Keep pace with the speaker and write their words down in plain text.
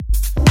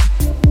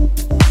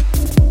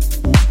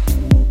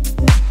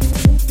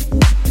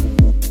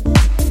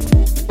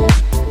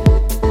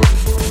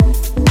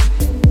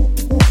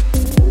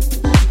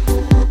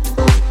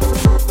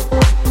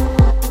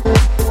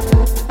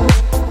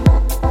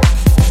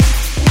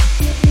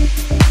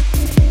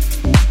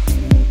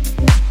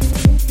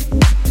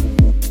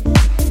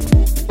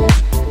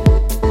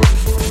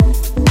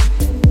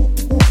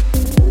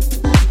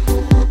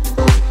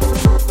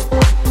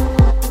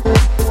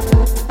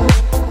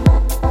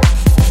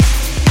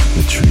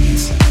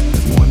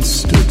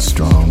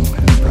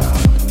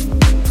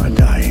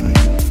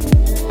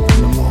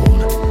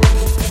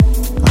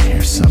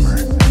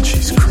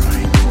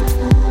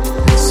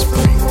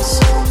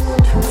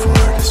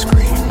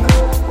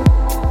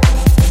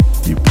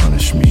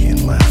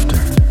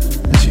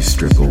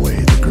strip away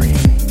the green,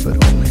 but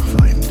only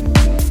find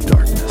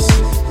darkness.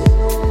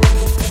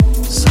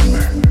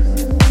 Summer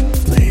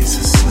lays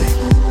asleep.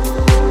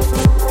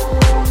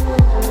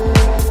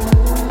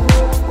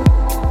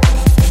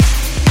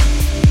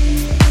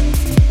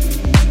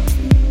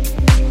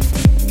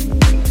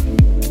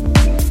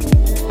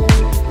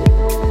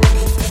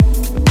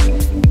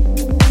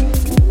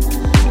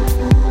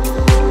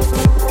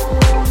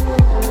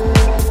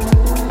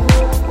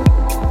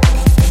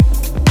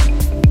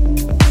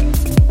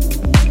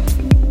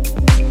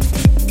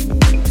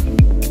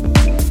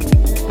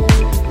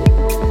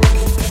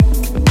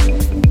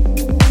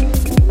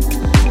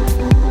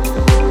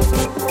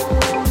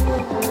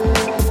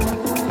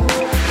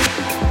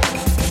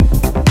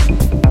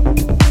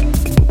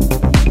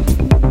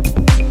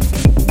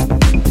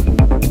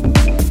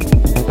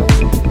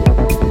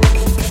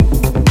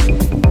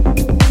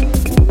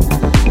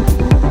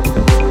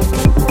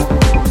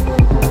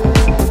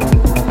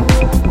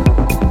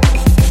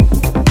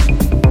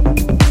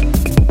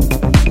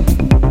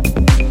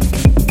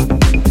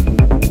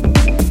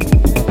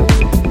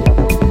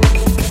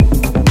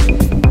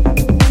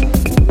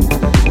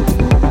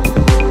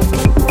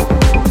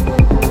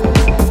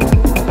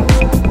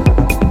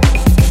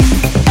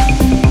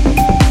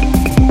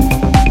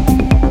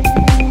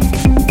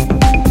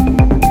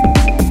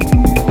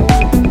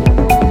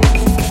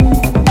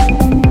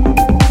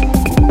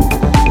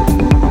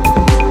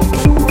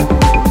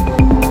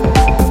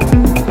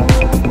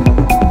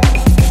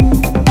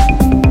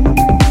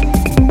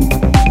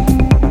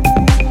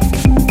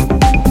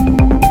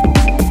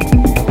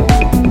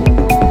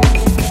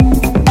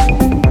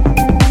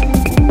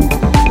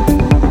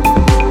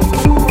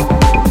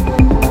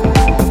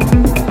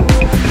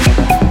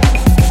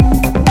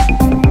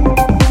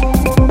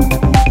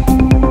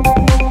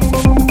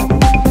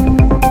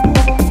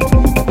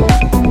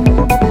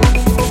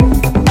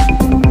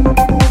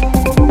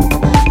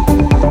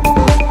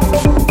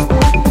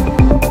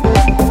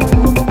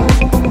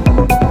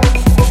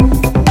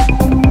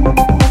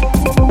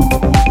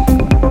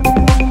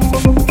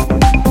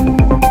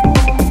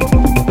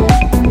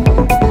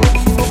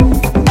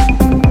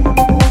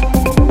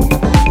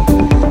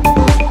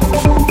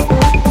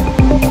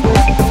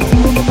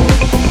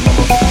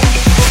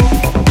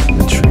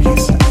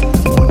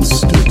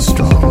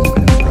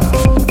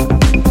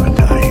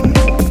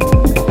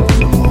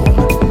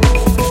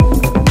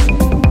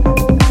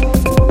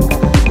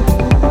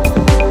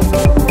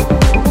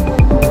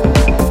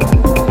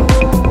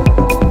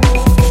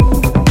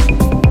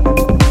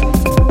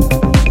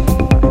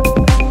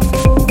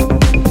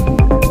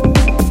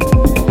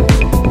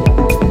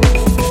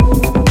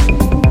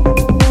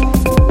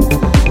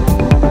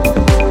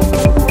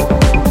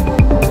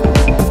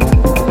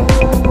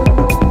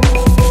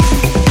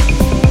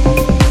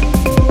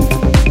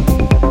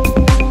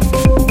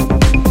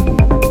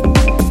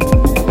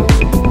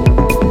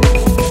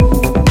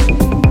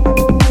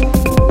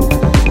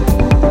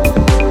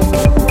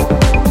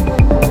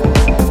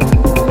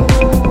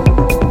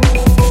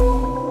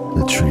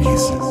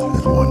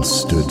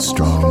 Stood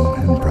strong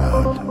and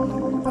proud,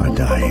 are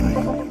dying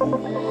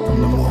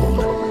from the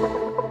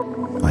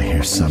mold. I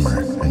hear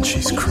summer and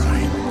she's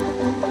crying,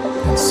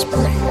 and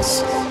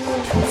spring's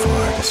too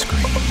far to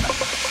scream.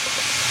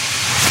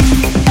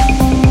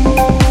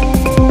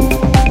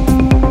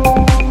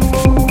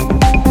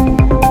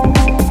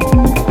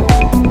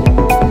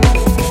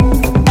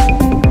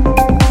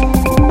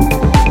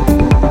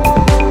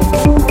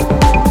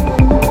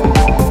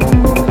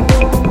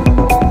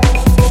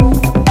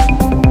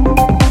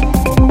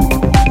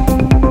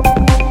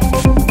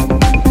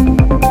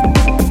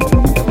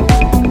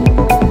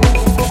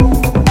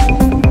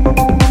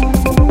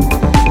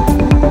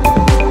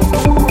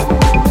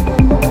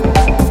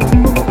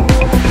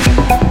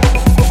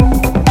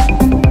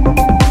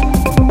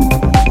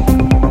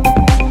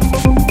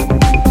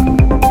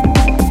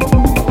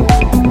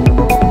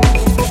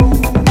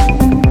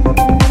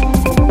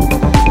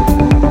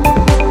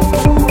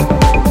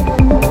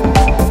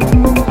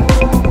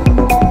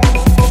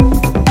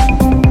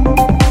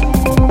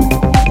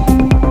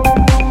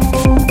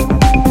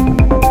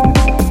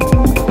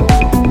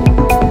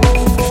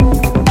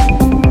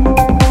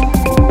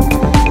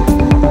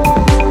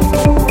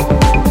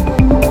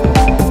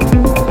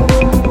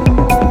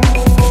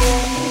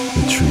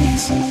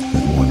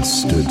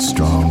 Stood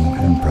strong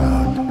and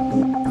proud,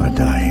 are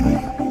dying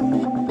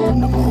from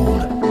the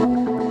mold.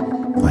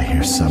 I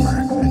hear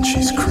summer and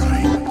she's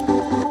crying,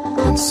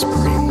 and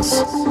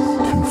spring's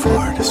too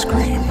far to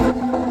scream.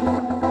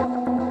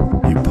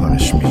 You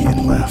punish me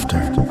in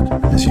laughter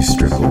as you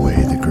strip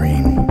away the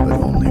green, but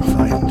only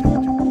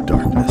find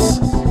darkness.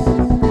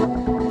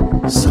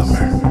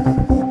 Summer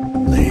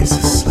lays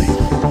asleep.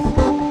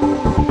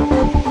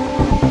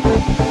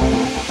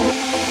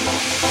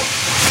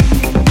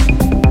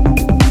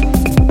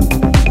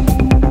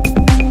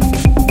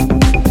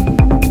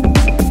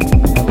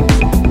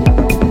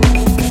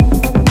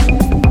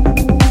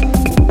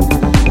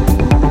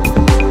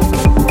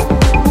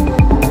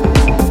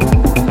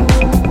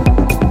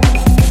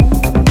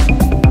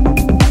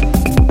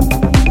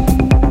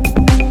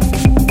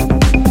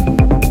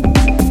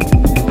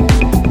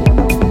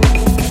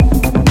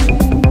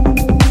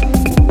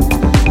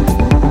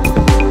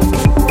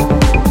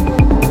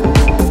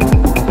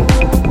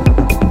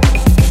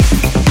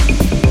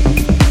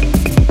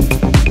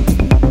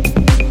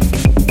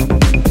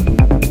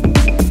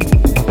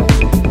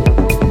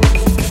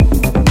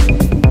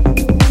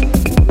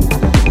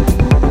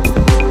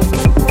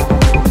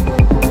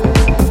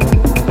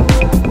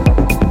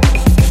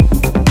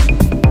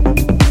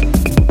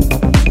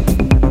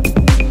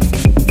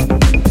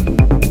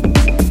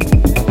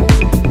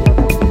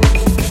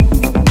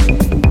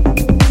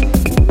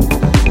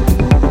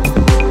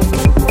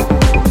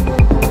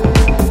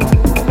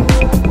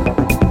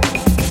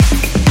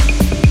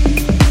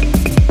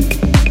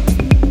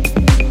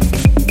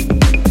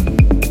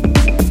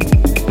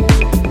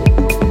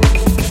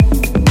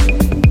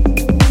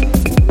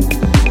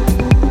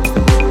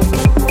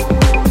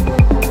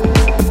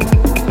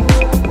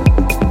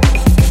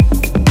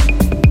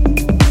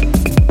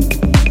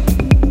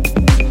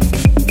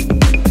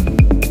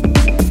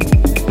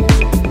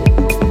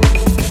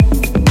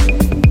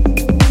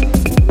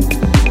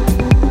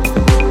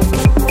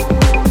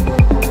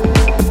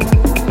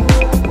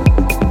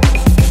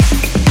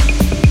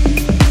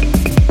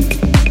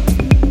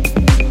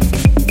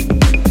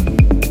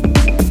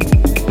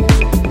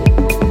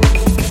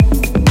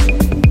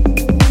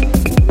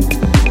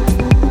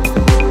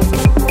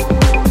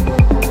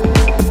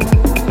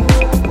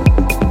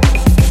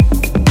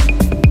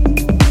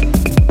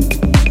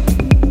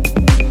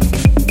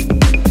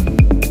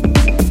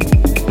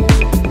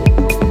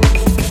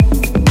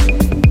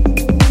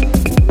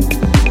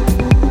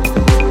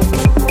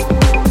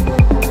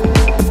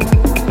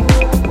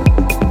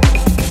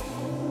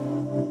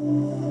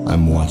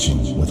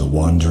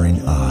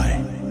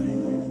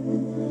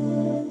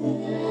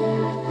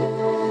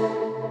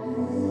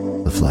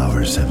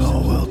 flowers have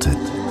all wilted,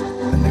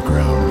 and the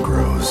ground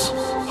grows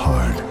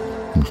hard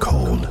and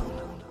cold.